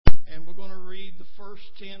first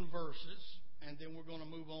 10 verses, and then we're going to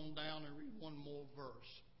move on down and read one more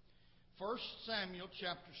verse. 1 Samuel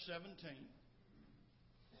chapter 17.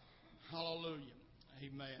 Hallelujah.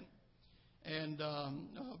 Amen. And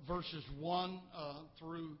verses 1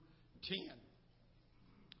 through 10.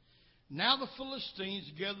 Now the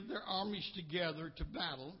Philistines gathered their armies together to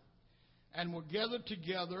battle, and were gathered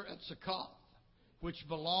together at Succoth, which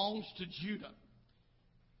belongs to Judah.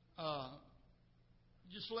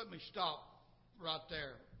 Just let me stop right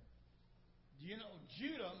there. Do you know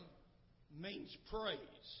Judah means praise?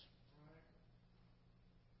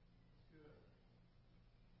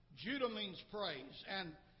 Judah means praise.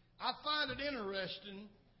 And I find it interesting.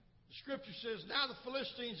 The scripture says, now the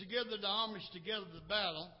Philistines gathered the armies together to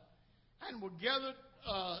battle, and were gathered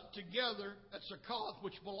together at Succoth,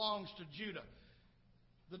 which belongs to Judah.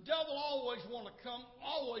 The devil always wants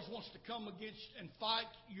to come against and fight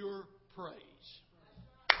your praise.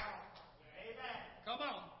 Amen. Come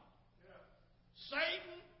on. Yeah.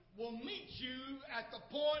 Satan will meet you at the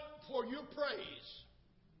point for your praise.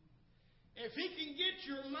 If he can get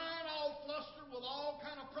your mind all flustered with all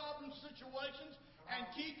kind of problem situations and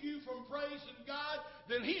keep you from praising God,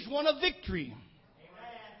 then he's won a victory.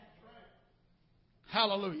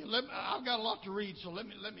 Hallelujah. I've got a lot to read, so let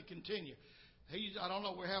me continue. I don't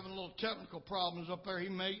know, we're having a little technical problems up there. He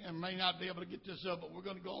may not be able to get this up, but we're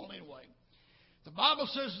going to go on anyway. The Bible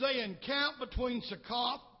says they encamped between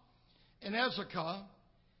Succoth and Azekah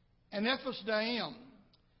and Ephes-daim.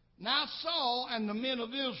 Now Saul and the men of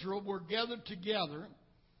Israel were gathered together,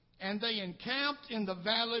 and they encamped in the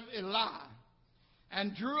valley of Elah,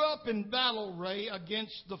 and drew up in battle array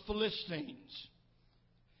against the Philistines.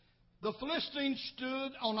 The Philistines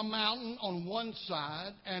stood on a mountain on one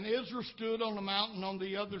side, and Israel stood on a mountain on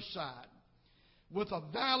the other side, with a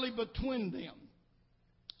valley between them.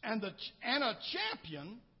 And a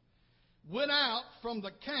champion went out from the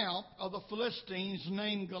camp of the Philistines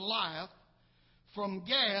named Goliath from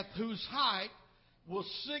Gath, whose height was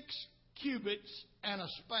 6 cubits and a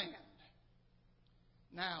span.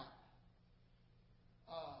 Now,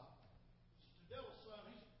 the devil's son,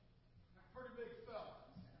 he's a pretty big fella.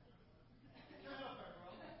 Stand up there,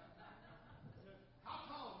 brother. How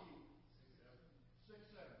tall are you?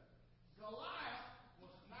 6'7". Goliath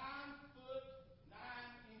was 9 foot 9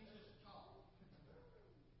 inches tall.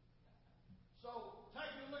 So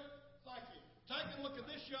take a look. Thank you. Take a look at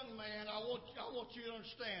this young man. I want you to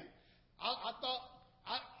understand.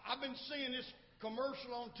 I've been seeing this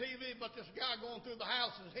commercial on TV about this guy going through the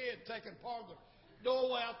house, his head taking part of the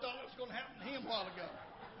doorway. I thought it was going to happen to him a while ago.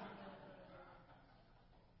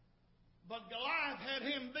 But Goliath had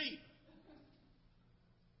him beat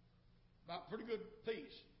by a pretty good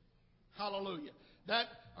piece. Hallelujah. That,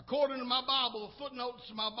 according to my Bible, the footnotes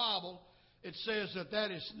of my Bible, it says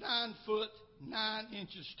that is 9 foot 9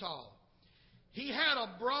 inches tall. He had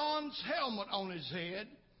a bronze helmet on his head,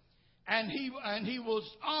 and he was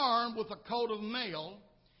armed with a coat of mail,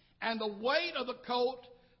 and the weight of the coat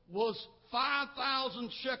was 5,000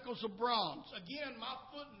 shekels of bronze. Again, my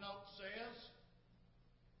footnote says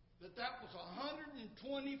that was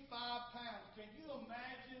 125 pounds. Can you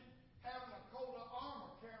imagine having a coat of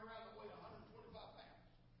armor carrying around that weight 125 pounds?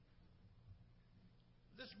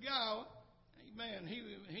 This guy, amen,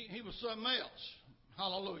 he was something else.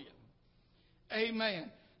 Hallelujah. Amen.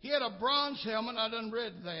 He had a bronze helmet. I done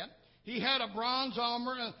read that. He had a bronze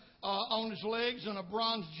armor on his legs and a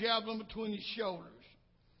bronze javelin between his shoulders.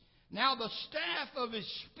 Now the staff of his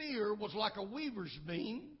spear was like a weaver's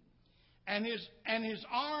beam, and his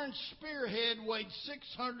orange spearhead weighed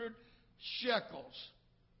 600 shekels.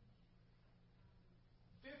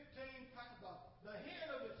 15 pounds. The head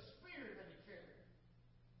of his spear that he carried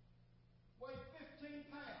weighed 15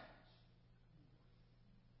 pounds.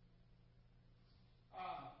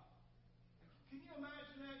 Can you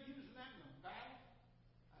imagine that, using that in a battle?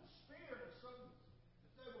 A spear is something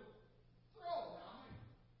that they would throw. I mean,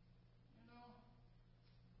 you know,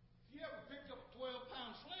 if you ever picked up a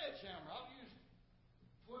 12-pound sledgehammer, I've used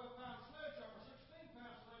 12-pound sledgehammer,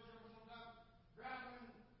 16-pound sledgehammer sometimes, driving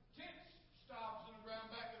tent stops in the ground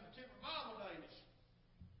back in the tent revival days.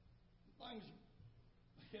 Things,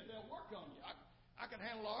 they'll work on you. I can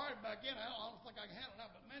handle all right back in. I don't think I can handle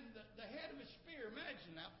that. But man, the head of his spear,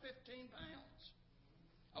 imagine now, 15 pounds.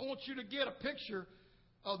 I want you to get a picture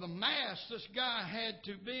of the mass this guy had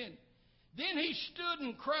to bend. Then he stood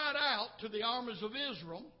and cried out to the armies of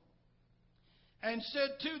Israel and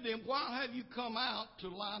said to them, why have you come out to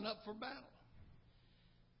line up for battle?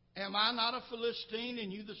 Am I not a Philistine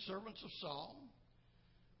and you the servants of Saul?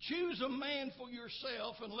 Choose a man for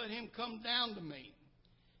yourself and let him come down to me.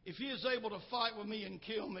 if he is able to fight with me and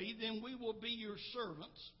kill me, then we will be your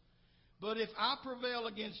servants. But if I prevail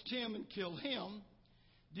against him and kill him,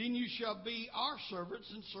 then you shall be our servants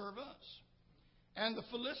and serve us. And the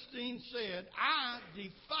Philistines said, I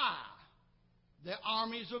defy the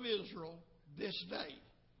armies of Israel this day.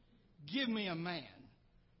 Give me a man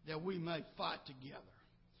that we may fight together.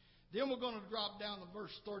 Then we're going to drop down to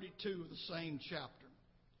verse 32 of the same chapter.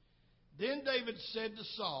 Then David said to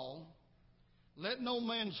Saul, let no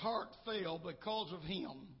man's heart fail because of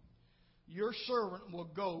him. Your servant will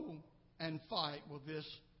go and fight with this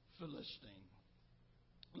Philistine.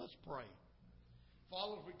 Let's pray.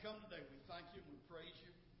 Father, as we come today, we thank you and we praise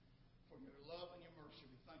you for your love and your mercy.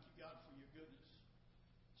 We thank you, God, for your goodness.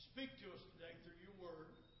 Speak to us today through your word.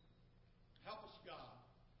 Help us, God,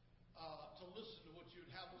 to listen to what you'd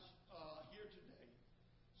have us hear today.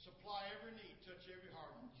 Supply every need, touch every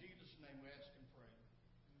heart. In Jesus' name we ask and pray.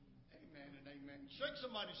 Amen and amen. Shake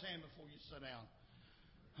somebody's hand before you sit down.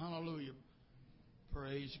 Hallelujah.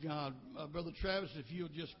 Praise God. Brother Travis, if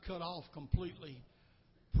you'll just cut off completely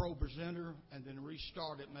ProPresenter and then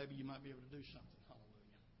restart it, maybe you might be able to do something.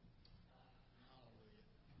 Hallelujah. Hallelujah.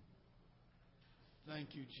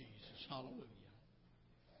 Thank you, Jesus. Hallelujah.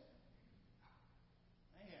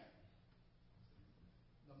 Man,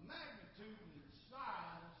 the magnitude and the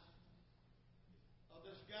size of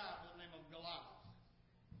this guy by the name of Goliath.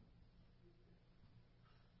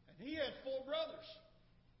 And he had 4 brothers.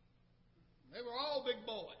 They were all big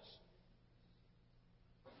boys.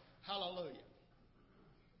 Hallelujah.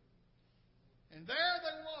 And there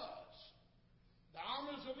they was, the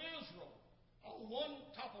armies of Israel on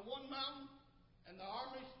top of one mountain, and the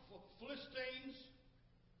armies of the Philistines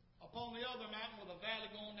upon the other mountain with a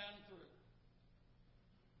valley going down through.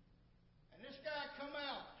 And this guy come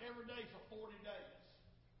out every day for 40 days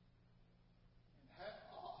and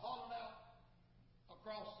hollered out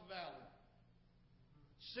across the valley,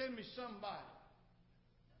 send me somebody.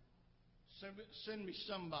 Send me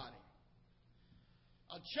somebody.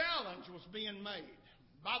 A challenge was being made.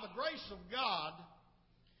 By the grace of God,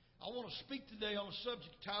 I want to speak today on a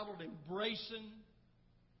subject titled Embracing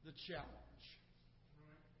the Challenge.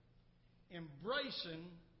 Embracing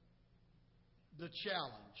the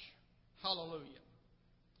challenge. Hallelujah.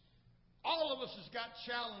 All of us has got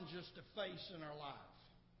challenges to face in our life.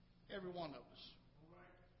 Every one of us.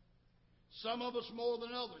 Some of us more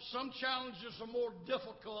than others. Some challenges are more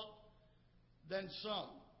difficult than some.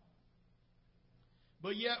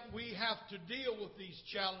 But yet we have to deal with these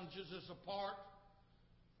challenges as a part,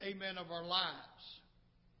 amen, of our lives.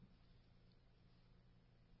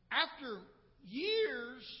 After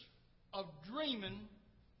years of dreaming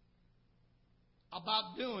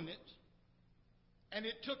about doing it, and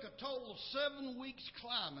it took a total of 7 weeks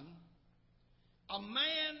climbing, a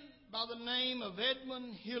man by the name of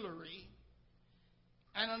Edmund Hillary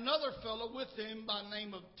and another fellow with him by the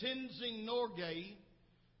name of Tenzing Norgay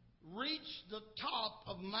reached the top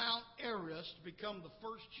of Mount Everest to become the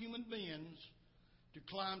first human beings to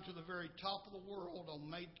climb to the very top of the world on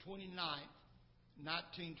May 29th,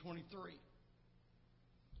 1923.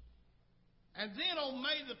 And then on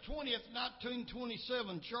May the 20th,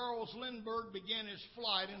 1927, Charles Lindbergh began his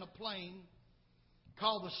flight in a plane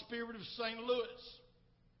called the Spirit of St. Louis.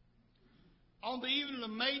 On the evening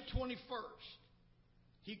of May 21st,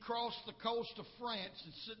 he crossed the coast of France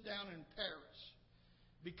and sit down in Paris,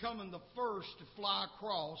 becoming the first to fly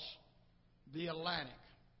across the Atlantic.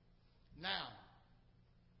 Now,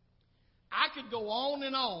 I could go on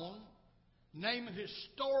and on naming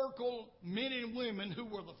historical men and women who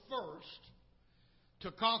were the first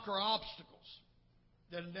to conquer obstacles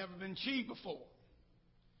that had never been achieved before.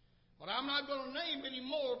 But I'm not going to name any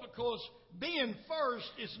more because being first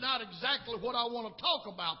is not exactly what I want to talk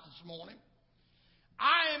about this morning.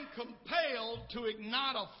 I am compelled to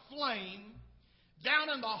ignite a flame down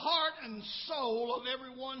in the heart and soul of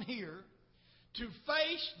everyone here to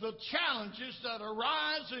face the challenges that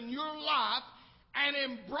arise in your life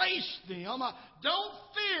and embrace them. Don't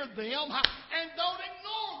fear them and don't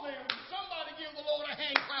ignore them. Somebody give the Lord a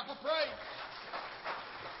hand clap of praise.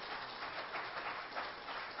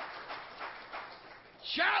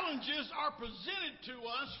 Challenges are presented to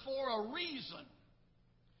us for a reason.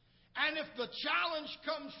 And if the challenge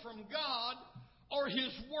comes from God or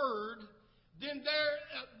His Word, then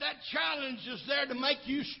that challenge is there to make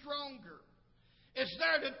you stronger. It's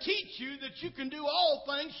there to teach you that you can do all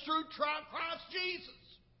things through Christ Jesus.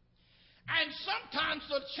 And sometimes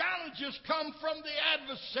the challenges come from the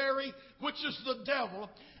adversary, which is the devil.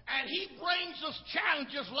 And he brings us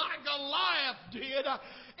challenges like Goliath did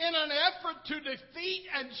in an effort to defeat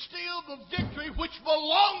and steal the victory which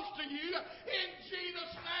belongs to you in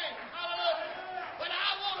Jesus' name. Hallelujah. But I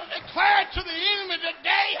want to declare to the enemy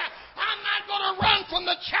today, I'm not going to run from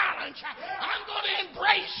the challenge. I'm going to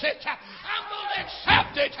embrace it. I'm going to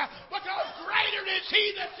accept it. Because greater is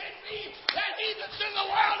he that's in me than he that's in the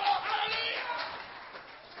world. Oh, hallelujah.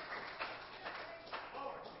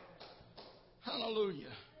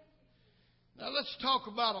 Hallelujah. Now let's talk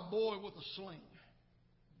about a boy with a sling.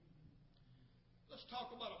 Let's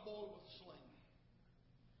talk about a boy with a sling.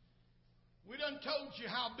 We done told you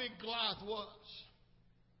how big Goliath was.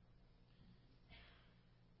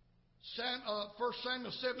 1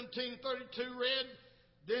 Samuel 17:32 read,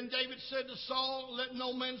 Then David said to Saul, Let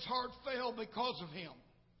no man's heart fail because of him.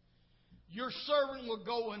 Your servant will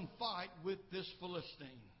go and fight with this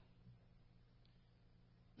Philistine.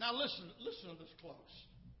 Now listen to this close.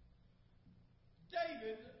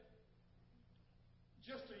 David,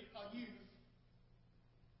 just a youth,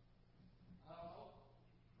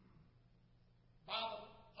 Bible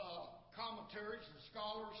commentaries and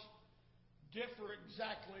scholars differ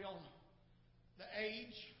exactly on the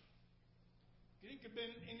age. He could have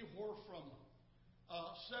been anywhere from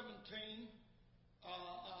 17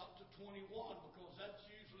 to 21, because that's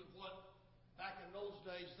usually what, back in those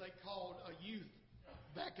days, they called a youth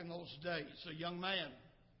back in those days, a young man.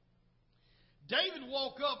 David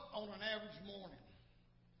woke up on an average morning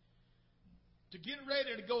to get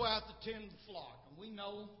ready to go out to tend the flock. And we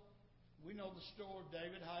know the story of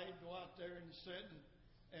David, how he'd go out there and sit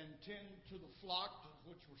and tend to the flock,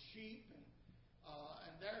 which were sheep.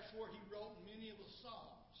 And that's where he wrote many of the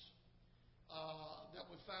Psalms that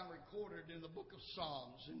we find recorded in the book of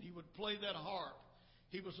Psalms. And he would play that harp.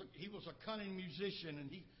 He was a cunning musician, and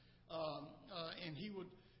he would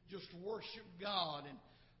just worship God. And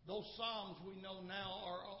those Psalms we know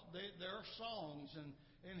now they're songs, and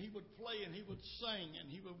he would play and he would sing and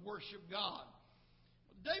he would worship God.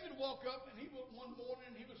 David woke up and one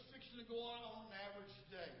morning he was fixing to go on an average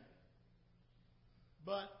day.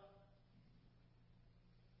 But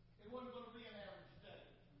it wasn't going to be an average day.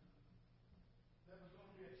 That was going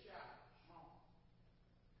to be a challenge.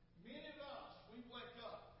 Many of us, we wake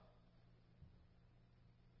up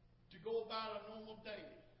to go about a normal day,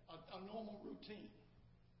 a normal routine.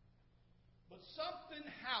 But something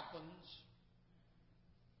happens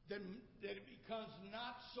that it becomes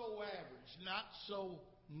not so average, not so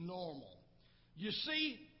normal. You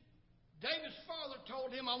see, David's father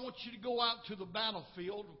told him, I want you to go out to the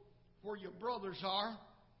battlefield where your brothers are,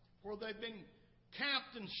 where they've been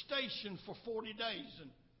camped and stationed for 40 days.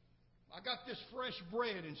 And I got this fresh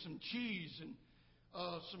bread and some cheese and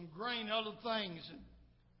some grain and other things. And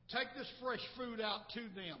take this fresh food out to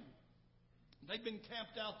them. They've been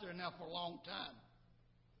camped out there now for a long time.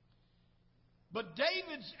 But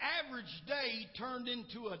David's average day turned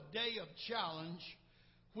into a day of challenge,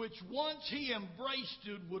 which once he embraced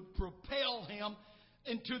it would propel him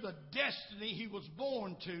into the destiny he was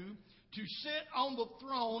born to sit on the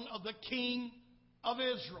throne of the King of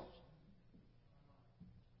Israel.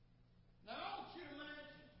 Now I want you to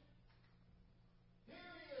imagine, here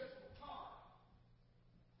he is with Tara.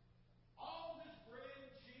 All this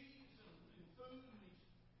bread, cheese, and food, and he's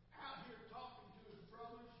out here talking to his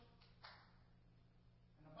brothers.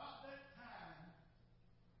 And about that time,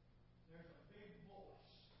 there's a big voice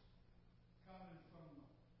coming from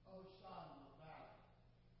the other side of the valley.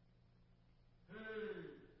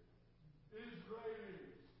 Hey,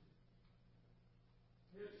 Israelis,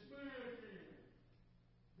 it's me.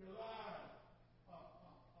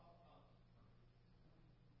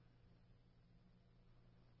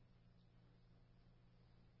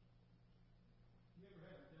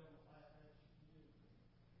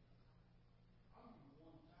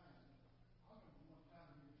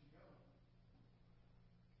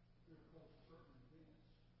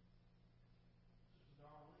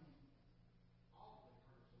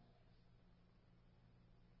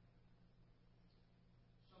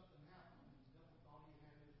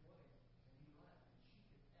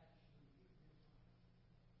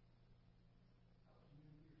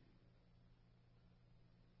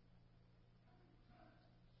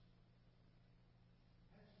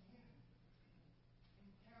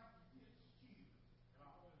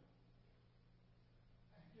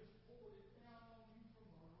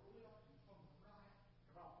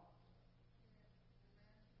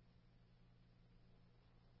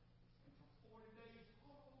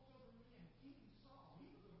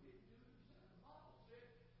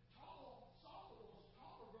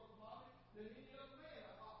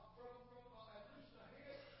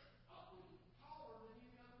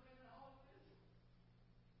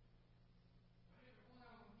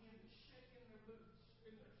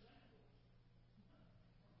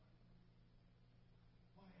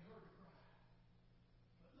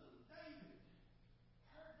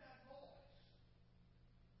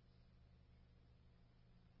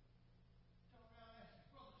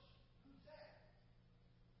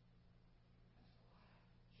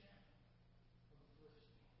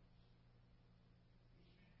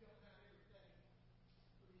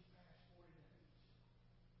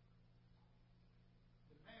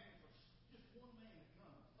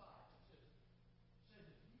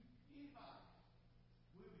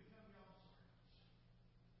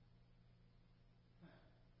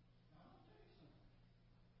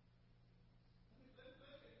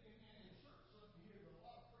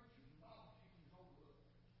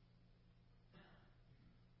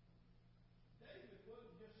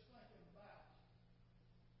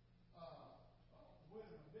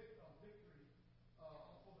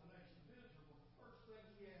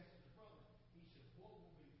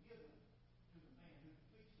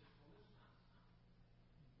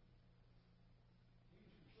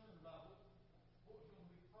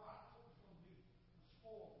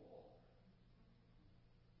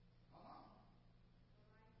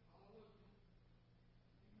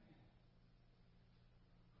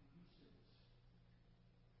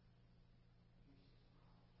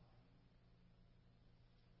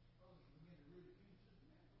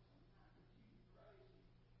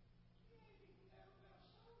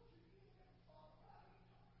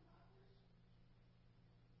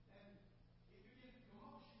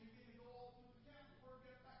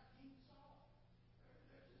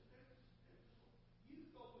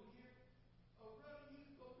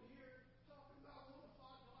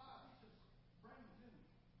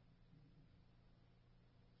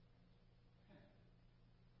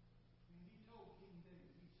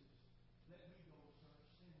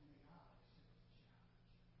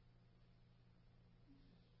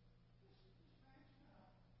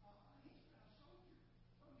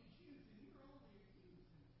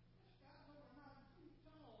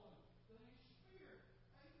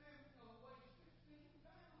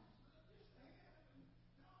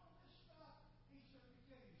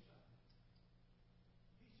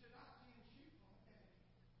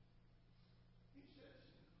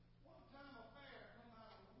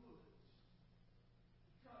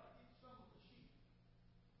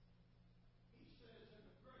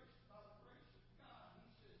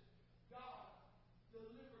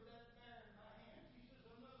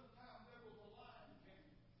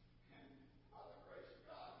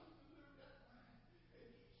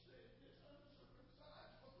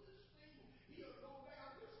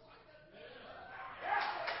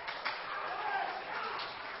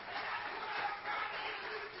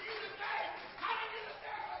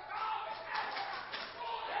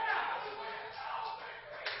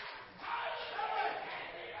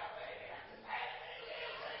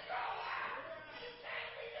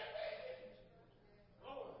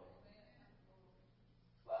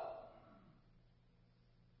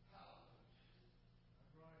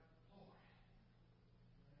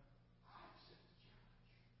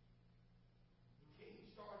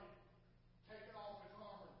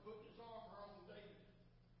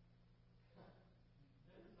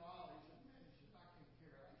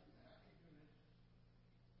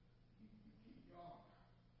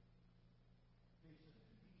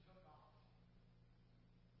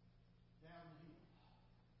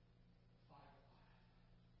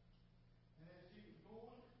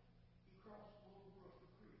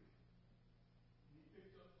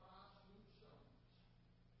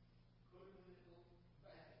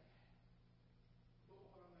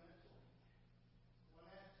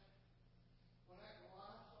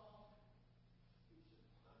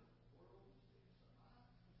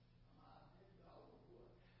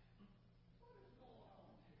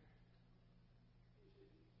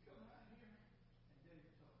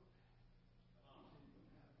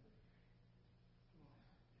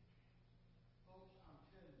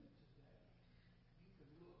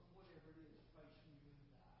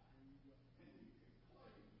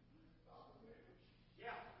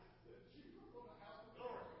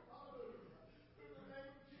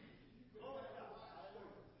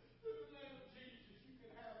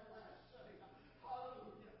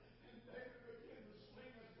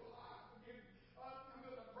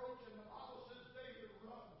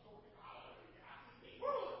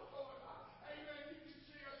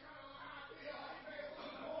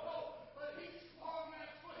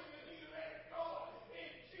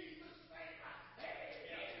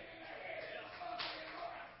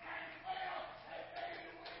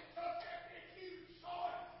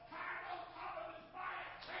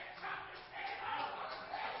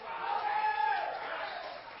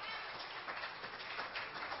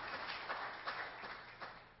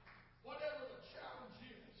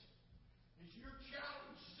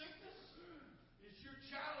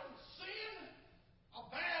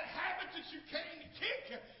 you can't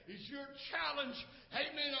kick is your challenge.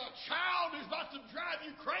 Amen. A child is about to drive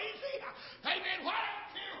you crazy. Amen. Well, I don't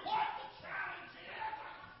care what the challenge is.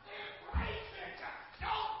 Embrace it.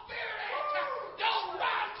 Don't fear it. Don't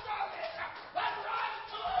run from it. But run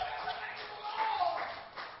to it in the name of the Lord.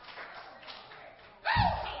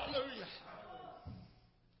 Oh, hallelujah.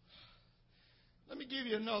 Let me give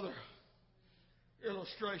you another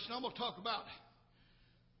illustration. I want to talk about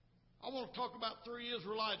three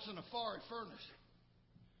Israelites in a fiery furnace.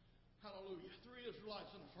 Hallelujah. Three Israelites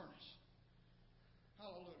in a furnace.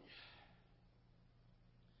 Hallelujah.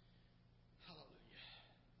 Hallelujah.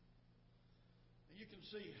 And you can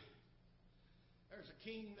see there's a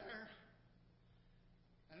king there,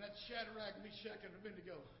 and that's Shadrach, Meshach, and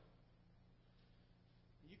Abednego.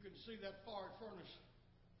 You can see that fiery furnace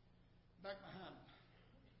back behind them.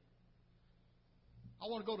 I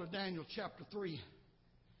want to go to Daniel chapter 3,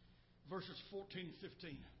 verses 14 and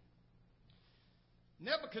 15.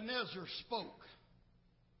 Nebuchadnezzar spoke,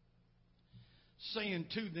 saying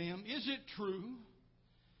to them, "Is it true,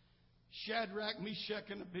 Shadrach, Meshach,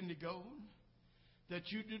 and Abednego,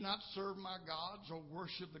 that you do not serve my gods or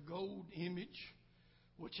worship the gold image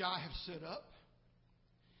which I have set up?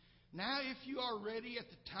 Now, if you are ready at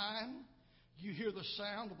the time you hear the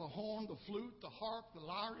sound of the horn, the flute, the harp, the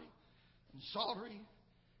lyre, and psaltery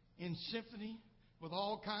in symphony with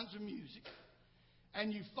all kinds of music,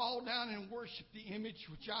 and you fall down and worship the image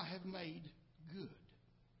which I have made, good.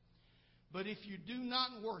 But if you do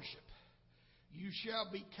not worship, you shall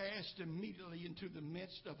be cast immediately into the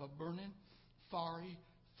midst of a burning, fiery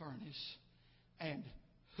furnace. And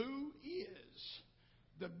who is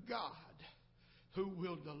the God who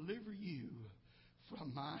will deliver you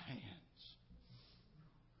from my hands?"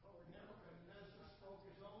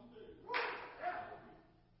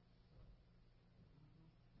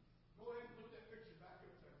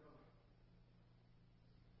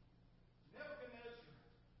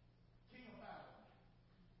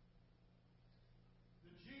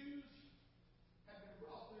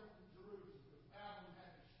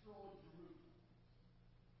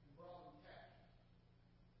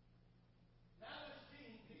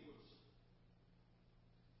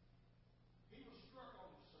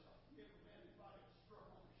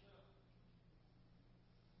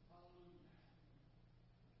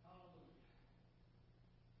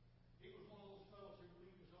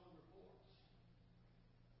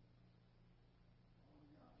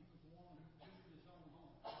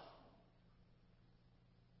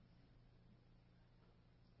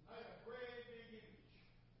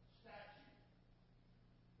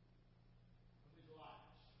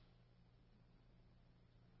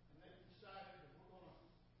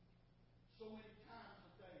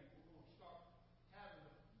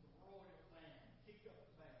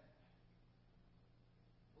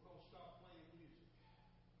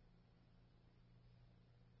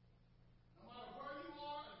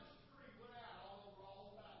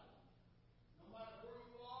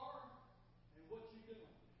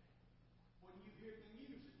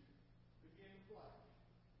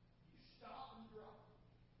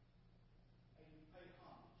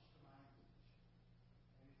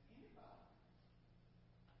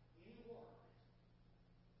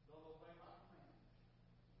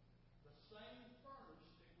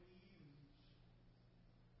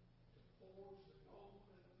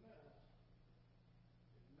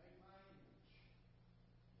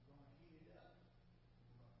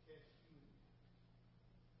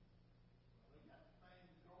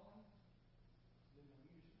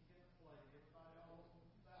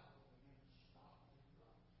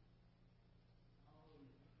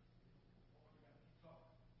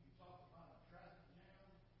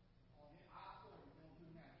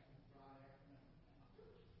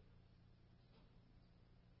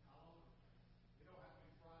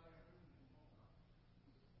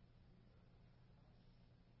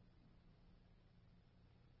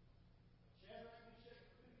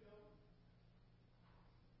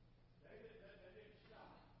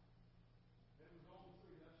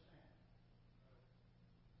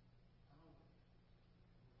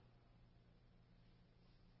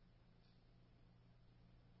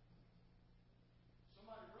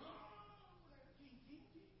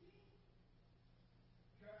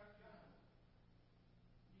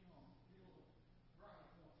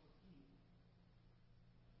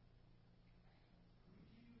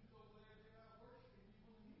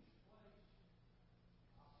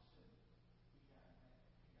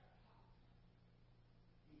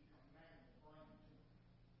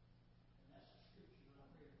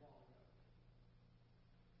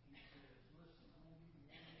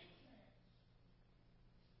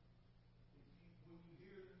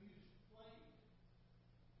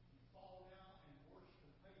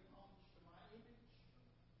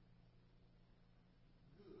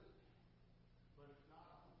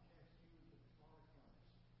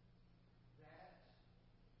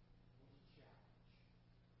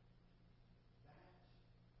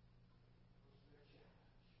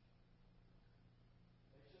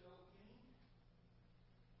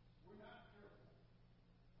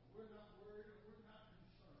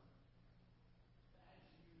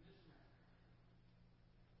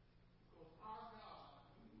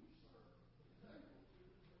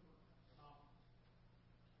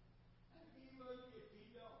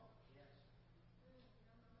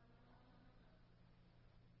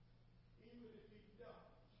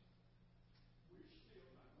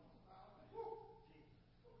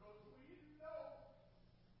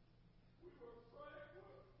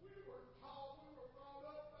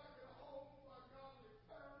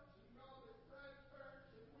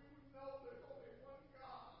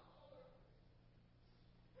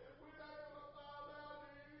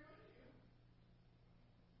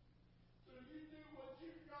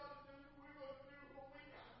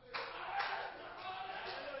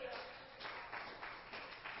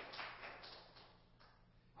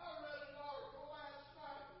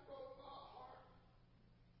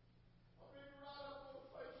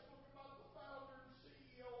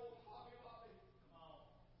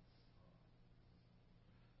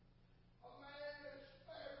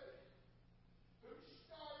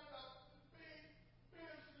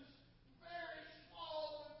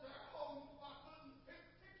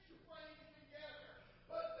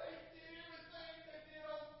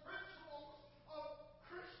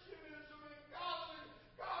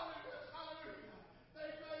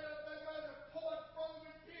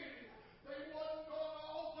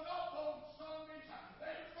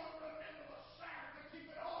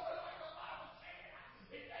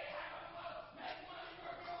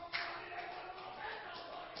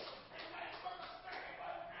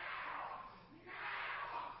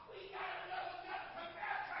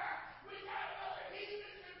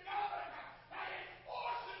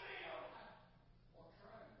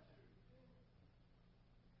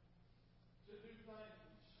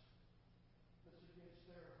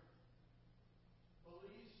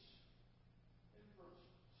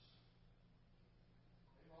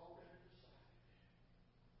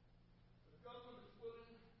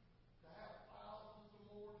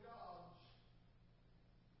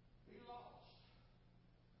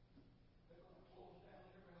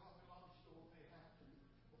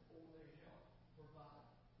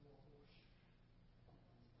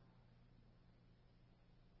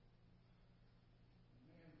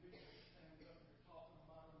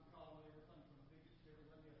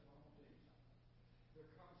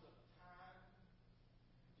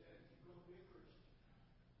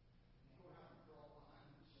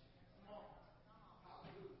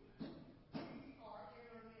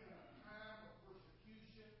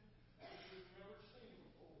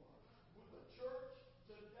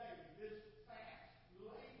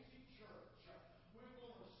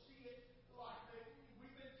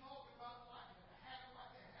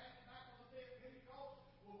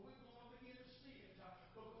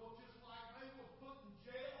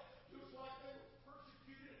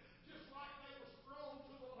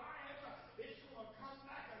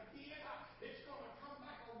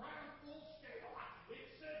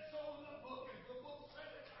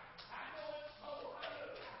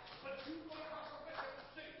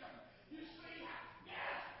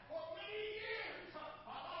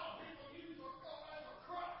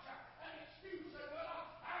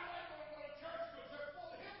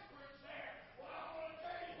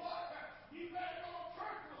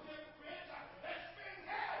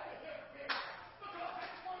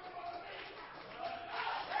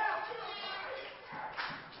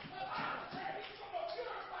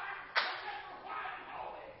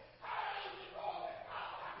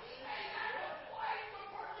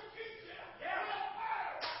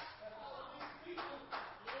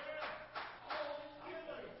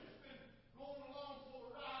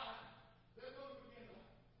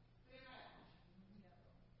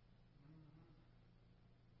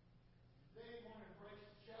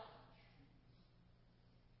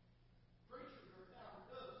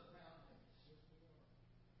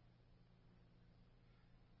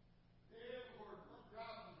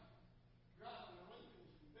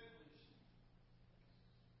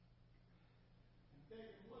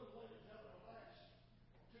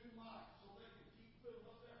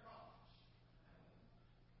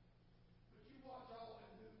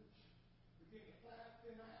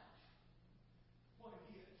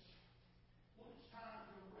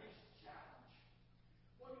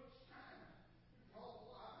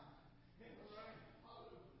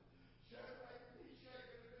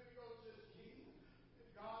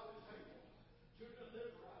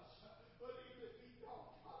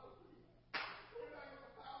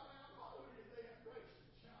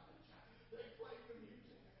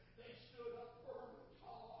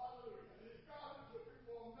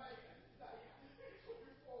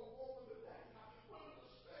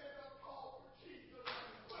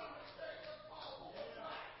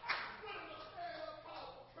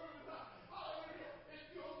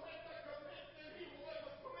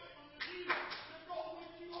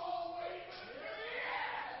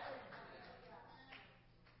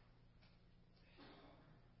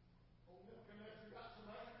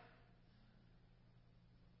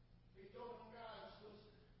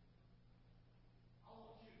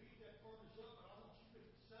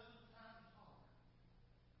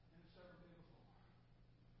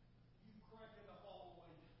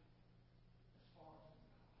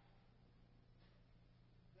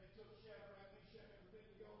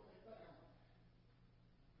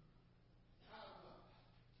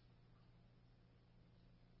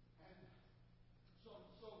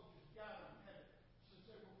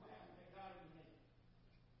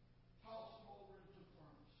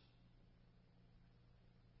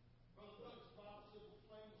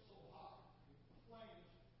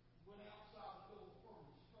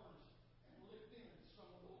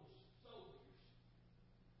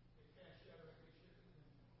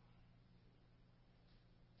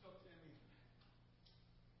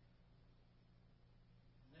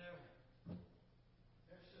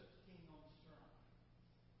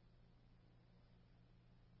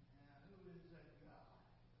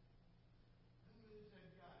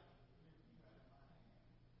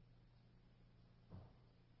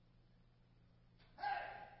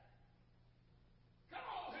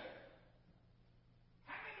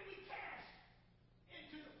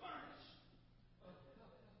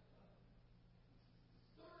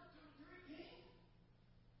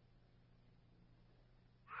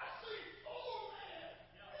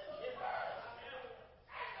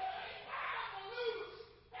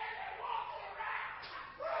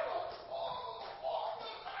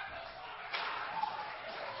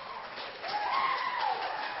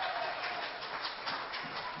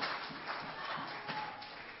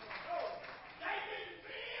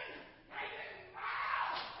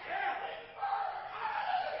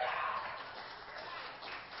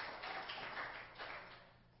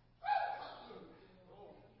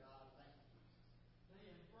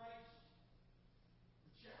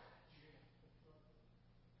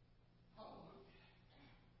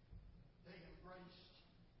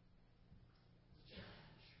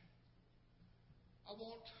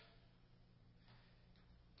 want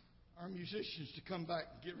our musicians to come back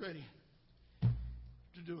and get ready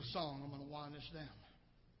to do a song. I'm going to wind this down.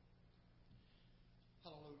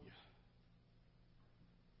 Hallelujah.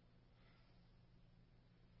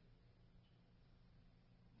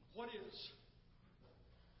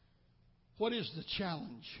 What is the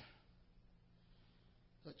challenge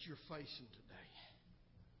that you're facing today?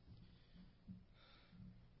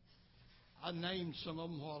 I named some of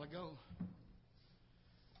them a while ago.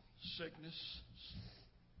 Sickness,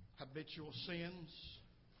 habitual sins,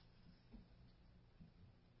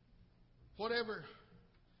 whatever.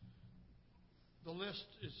 The list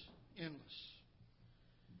is endless.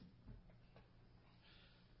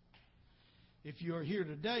 If you're here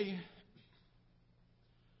today,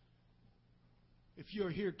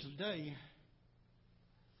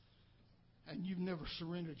 and you've never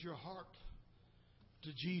surrendered your heart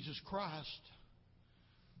to Jesus Christ,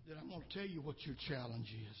 then I'm going to tell you what your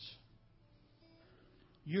challenge is.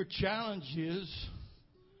 Your challenge is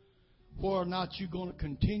whether or not you're going to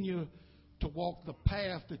continue to walk the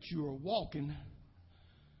path that you are walking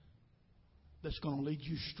that's going to lead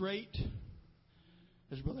you straight,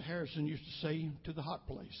 as Brother Harrison used to say, to the hot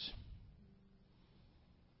place.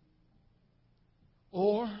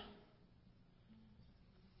 Or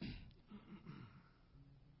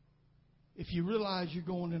if you realize you're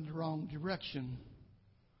going in the wrong direction,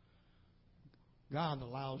 God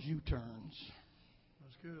allows U-turns.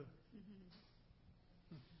 That's good.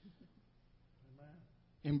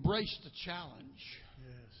 Embrace the challenge.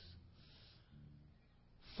 Yes.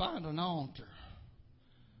 Find an altar.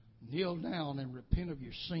 Kneel down and repent of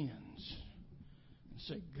your sins. And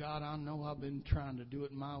say, God, I know I've been trying to do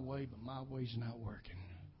it my way, but my way's not working.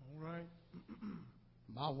 All right.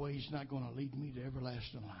 My way's not going to lead me to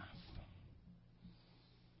everlasting life.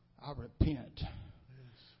 I repent. Yes.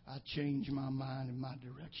 I change my mind and my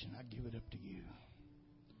direction. I give it up to you.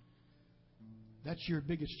 That's your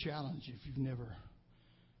biggest challenge if you've never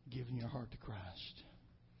given your heart to Christ.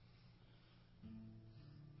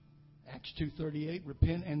 Acts 2:38,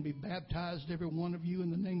 repent and be baptized, every one of you, in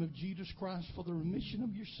the name of Jesus Christ for the remission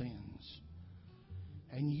of your sins,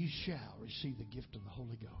 and you shall receive the gift of the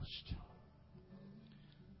Holy Ghost.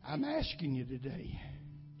 I'm asking you today,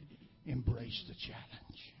 embrace the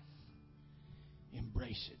challenge.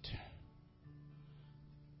 Embrace it.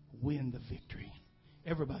 Win the victory.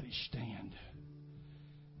 Everybody stand.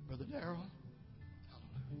 Brother Darrell.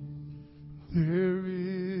 There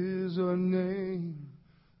is a name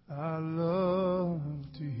I love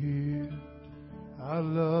to hear. I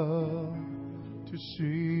love to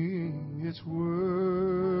sing its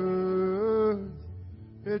word.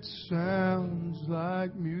 It sounds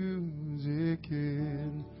like music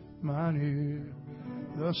in my ear.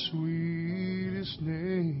 The sweetest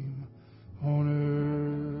name on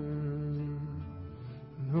earth.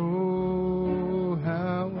 Oh,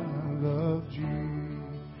 how I love Jesus.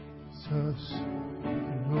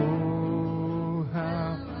 Oh,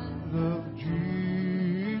 how I love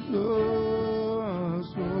Jesus.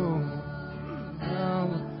 Oh, how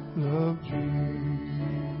I love Jesus.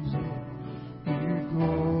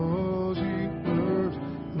 Because He first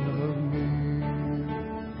loved me.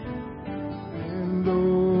 And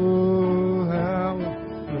oh, how I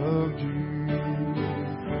love Jesus.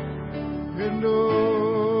 And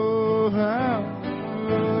oh, how I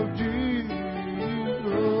love Jesus.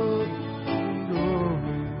 And oh,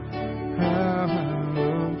 how I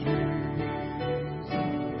love Jesus.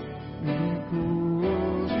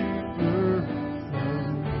 Because He first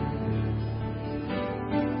loved me.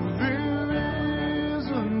 There is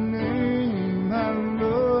a name I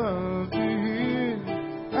love to hear.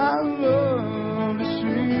 I love to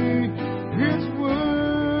sing His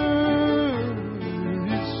word.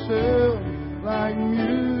 It sounds like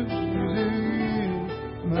music in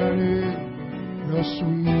my ear. The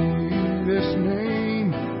sweet